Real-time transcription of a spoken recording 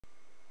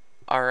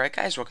Alright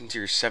guys, welcome to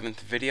your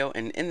 7th video,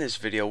 and in this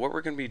video what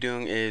we're going to be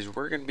doing is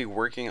we're going to be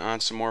working on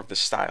some more of the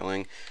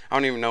styling. I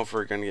don't even know if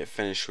we're going to get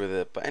finished with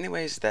it, but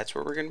anyways, that's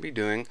what we're going to be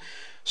doing.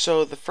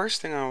 So the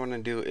first thing I want to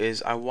do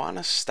is I want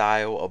to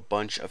style a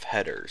bunch of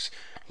headers.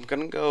 I'm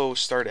going to go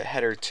start at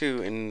header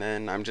 2 and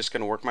then I'm just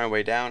going to work my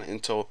way down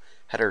until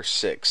header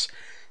 6.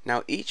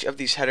 Now each of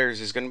these headers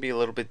is going to be a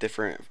little bit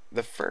different.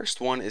 The first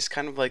one is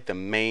kind of like the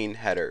main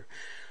header.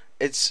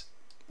 It's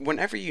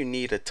whenever you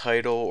need a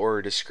title or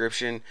a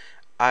description,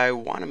 I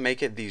want to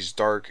make it these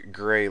dark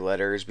gray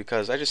letters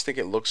because I just think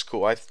it looks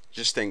cool. I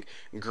just think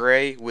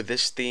gray with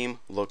this theme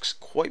looks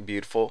quite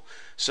beautiful.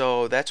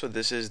 So that's what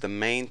this is, the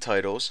main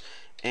titles.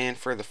 And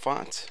for the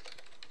font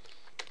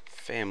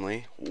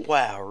family,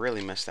 wow,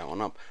 really messed that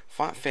one up.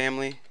 Font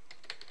family,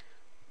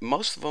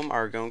 most of them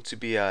are going to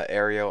be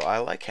Arial. I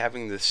like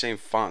having the same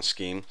font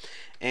scheme.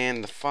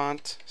 And the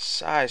font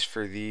size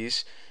for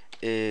these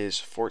is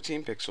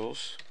 14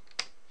 pixels.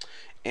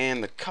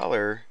 And the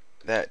color,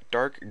 that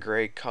dark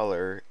gray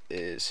color,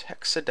 is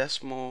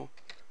hexadecimal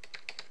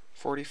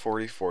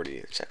 404040.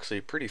 It's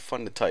actually pretty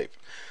fun to type.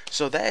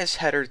 So that is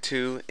header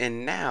 2,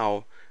 and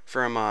now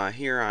from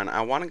here on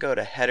I want to go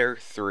to header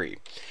 3.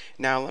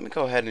 Now let me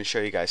go ahead and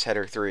show you guys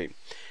header 3.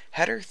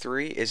 Header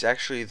 3 is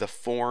actually the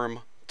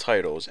form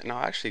titles, and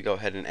I'll actually go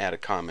ahead and add a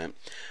comment.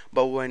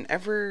 But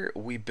whenever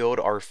we build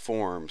our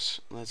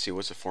forms, let's see,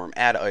 what's a form?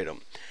 Add item.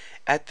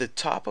 At the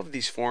top of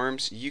these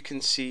forms you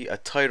can see a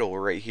title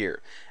right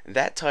here.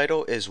 That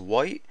title is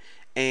white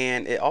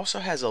and it also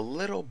has a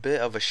little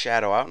bit of a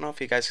shadow. I don't know if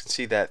you guys can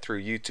see that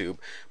through YouTube,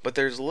 but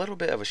there's a little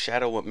bit of a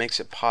shadow what makes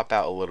it pop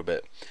out a little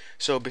bit.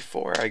 So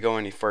before I go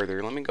any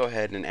further, let me go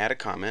ahead and add a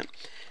comment.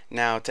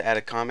 Now to add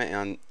a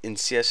comment in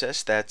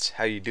CSS, that's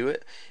how you do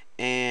it.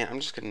 And I'm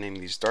just going to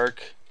name these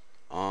dark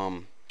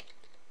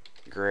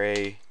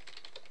gray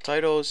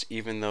titles,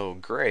 even though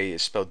gray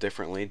is spelled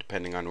differently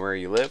depending on where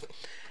you live.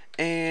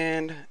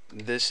 And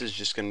this is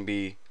just going to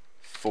be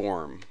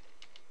form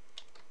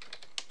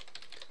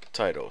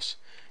titles.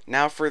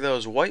 Now for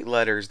those white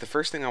letters, the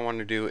first thing I want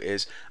to do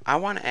is I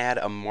want to add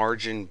a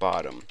margin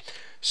bottom.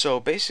 So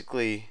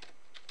basically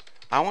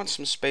I want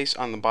some space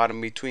on the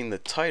bottom between the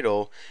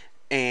title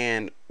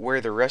and where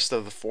the rest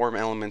of the form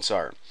elements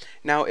are.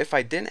 Now if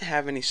I didn't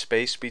have any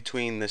space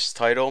between this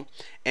title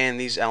and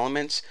these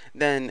elements,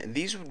 then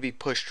these would be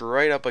pushed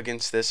right up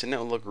against this and it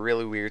would look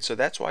really weird. So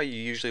that's why you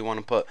usually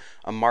want to put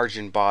a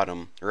margin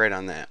bottom right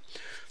on that.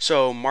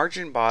 So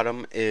margin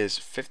bottom is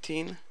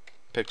 15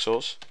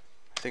 pixels.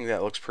 I think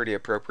that looks pretty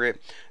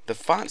appropriate. The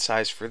font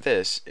size for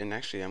this, and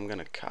actually I'm going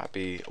to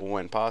copy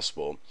when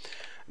possible,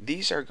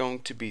 these are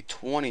going to be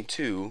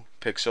 22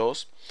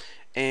 pixels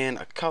and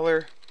a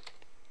color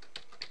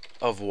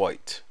of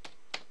white.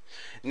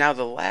 Now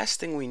the last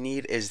thing we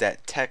need is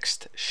that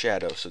text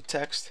shadow. So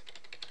text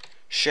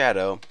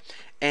shadow,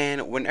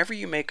 and whenever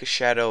you make a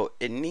shadow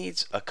it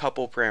needs a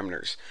couple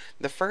parameters.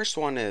 The first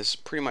one is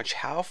pretty much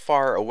how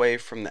far away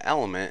from the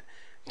element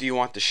do you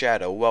want the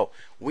shadow. Well,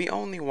 we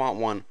only want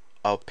one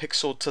a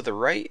pixel to the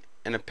right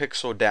and a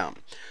pixel down.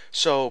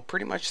 So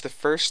pretty much the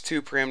first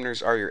two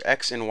parameters are your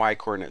X and Y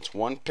coordinates,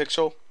 1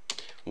 pixel,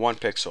 1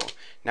 pixel.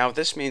 Now what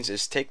this means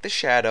is take the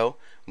shadow,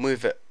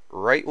 move it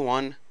right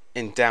 1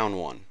 and down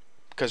 1,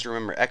 because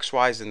remember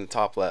XY is in the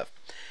top left.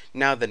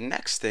 Now the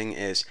next thing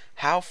is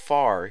how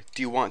far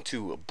do you want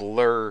to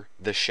blur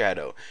the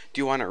shadow?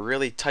 Do you want it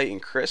really tight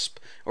and crisp,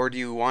 or do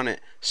you want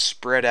it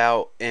spread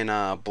out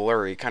and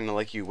blurry, kind of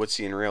like you would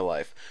see in real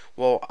life?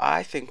 Well,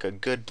 I think a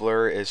good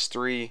blur is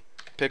 3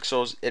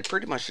 pixels. It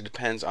pretty much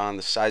depends on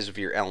the size of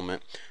your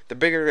element. The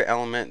bigger the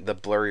element, the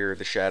blurrier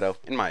the shadow,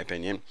 in my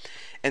opinion.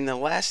 And the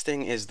last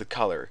thing is the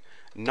color.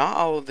 Not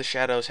all of the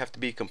shadows have to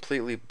be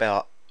completely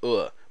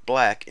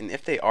black, and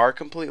if they are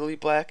completely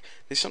black,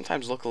 they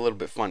sometimes look a little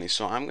bit funny.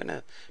 So I'm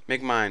gonna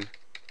make mine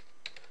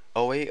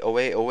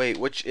 080808,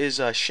 which is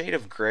a shade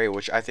of gray,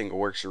 which I think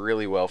works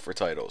really well for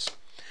titles.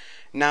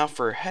 Now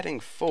for heading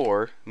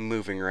 4,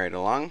 moving right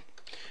along,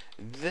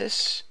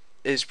 this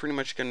is pretty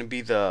much going to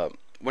be the,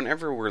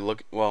 whenever we're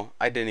looking, well,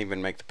 I didn't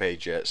even make the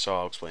page yet, so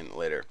I'll explain it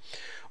later.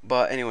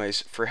 But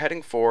anyways, for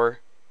heading 4,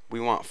 we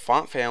want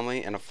font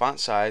family and a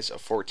font size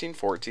of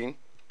 1414.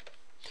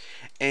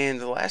 And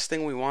the last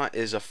thing we want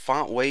is a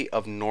font weight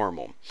of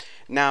normal.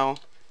 Now,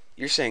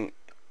 you're saying,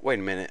 wait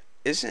a minute,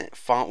 isn't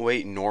font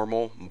weight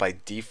normal by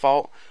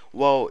default?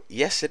 Well,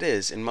 yes it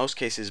is in most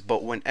cases,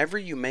 but whenever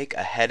you make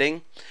a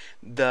heading,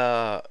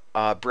 the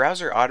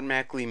browser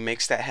automatically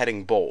makes that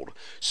heading bold.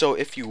 So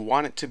if you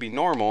want it to be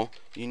normal,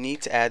 you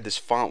need to add this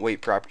font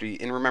weight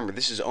property, and remember,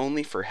 this is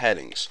only for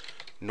headings,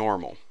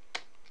 normal.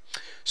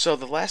 So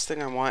the last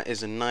thing I want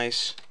is a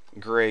nice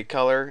gray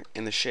color,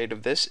 and the shade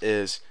of this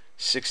is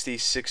 60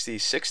 60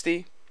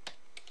 60.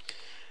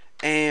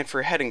 And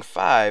for heading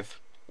 5,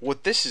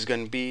 what this is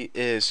going to be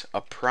is a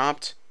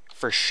prompt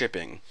for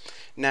shipping.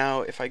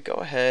 Now if I go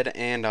ahead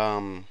and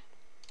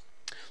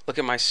look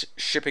at my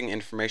shipping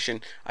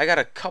information, I got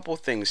a couple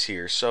things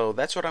here, so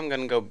that's what I'm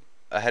going to go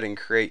ahead and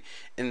create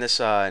in this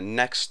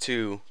next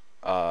two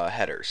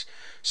headers.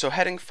 So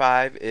heading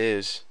 5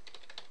 is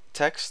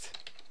text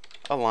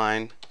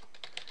align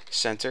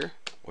center,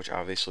 which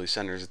obviously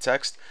centers the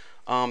text.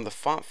 The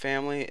font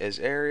family is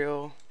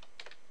Arial.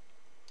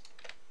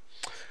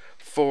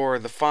 For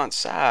the font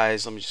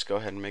size, let me just go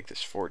ahead and make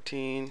this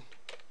 14.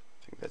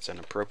 I think that's an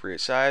appropriate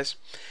size.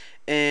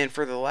 And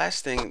for the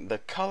last thing, the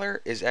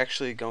color is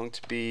actually going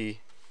to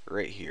be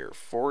right here,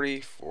 40,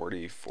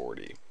 40,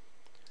 40.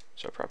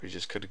 So I probably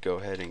just could go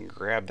ahead and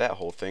grab that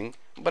whole thing,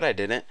 but I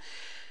didn't.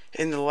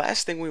 And the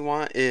last thing we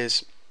want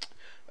is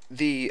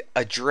the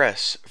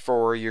address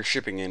for your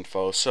shipping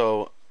info.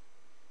 So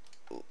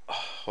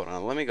hold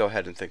on, let me go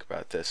ahead and think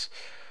about this.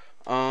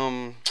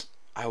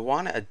 I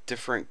want a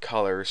different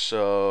color,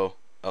 so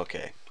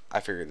okay, I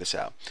figured this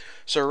out.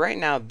 So right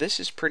now, this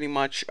is pretty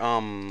much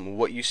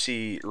what you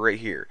see right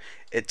here.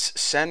 It's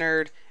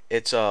centered,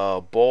 it's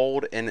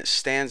bold, and it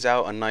stands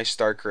out a nice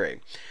dark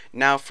gray.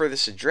 Now for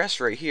this address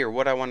right here,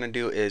 what I want to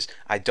do is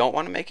I don't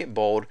want to make it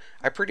bold.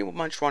 I pretty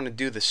much want to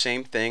do the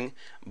same thing,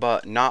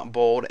 but not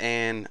bold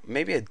and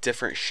maybe a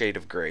different shade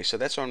of gray. So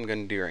that's what I'm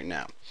going to do right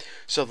now.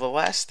 So the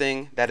last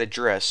thing, that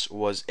address,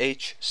 was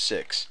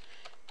H6.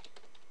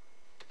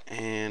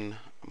 And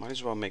I might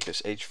as well make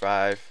this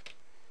H5.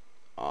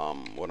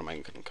 What am I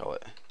going to call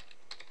it?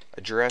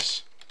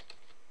 Address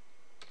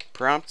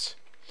prompt.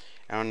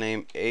 I'll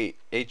name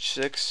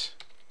H6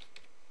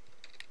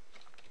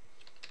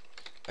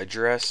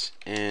 address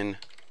and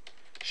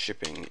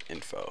shipping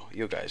info.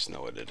 You guys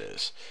know what it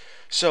is.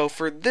 So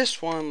for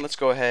this one, let's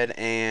go ahead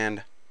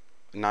and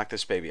knock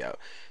this baby out.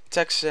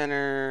 Text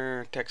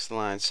center, text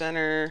line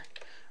center.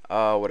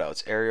 What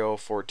else? Arial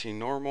 14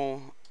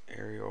 normal,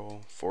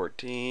 Arial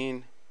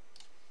 14,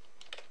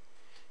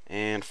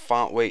 and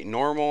font weight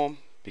normal,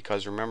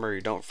 because remember,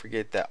 you don't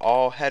forget that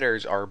all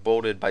headers are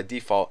bolded by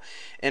default.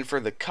 And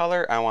for the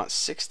color, I want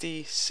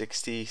 60,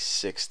 60,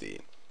 60.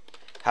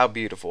 How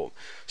beautiful.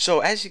 So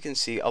as you can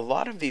see, a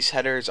lot of these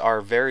headers are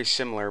very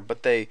similar,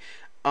 but they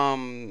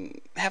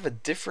have a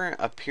different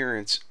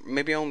appearance.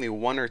 Maybe only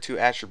one or two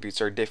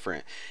attributes are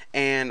different.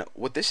 And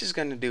what this is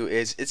going to do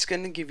is it's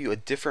going to give you a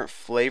different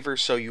flavor,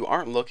 so you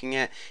aren't looking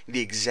at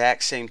the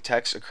exact same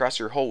text across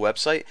your whole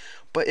website.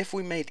 But if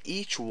we made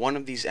each one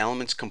of these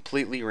elements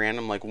completely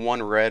random, like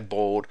one red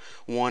bold,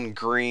 one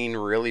green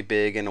really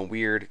big, and a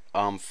weird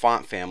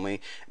font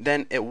family,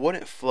 then it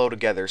wouldn't flow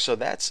together. So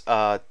that's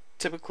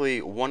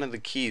typically one of the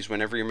keys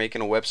whenever you're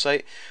making a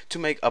website, to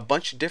make a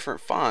bunch of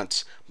different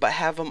fonts but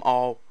have them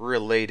all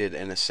related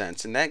in a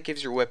sense, and that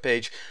gives your web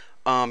page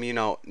you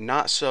know,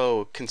 not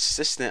so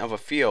consistent of a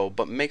feel,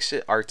 but makes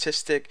it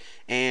artistic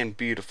and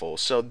beautiful.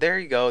 So there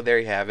you go, there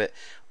you have it.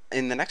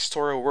 In the next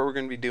tutorial, what we're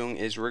going to be doing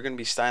is we're going to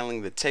be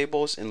styling the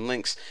tables and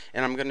links,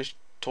 and I'm going to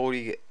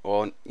totally,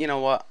 well, you know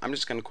what, I'm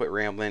just going to quit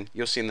rambling.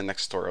 You'll see in the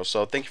next tutorial.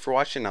 So thank you for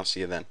watching, I'll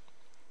see you then.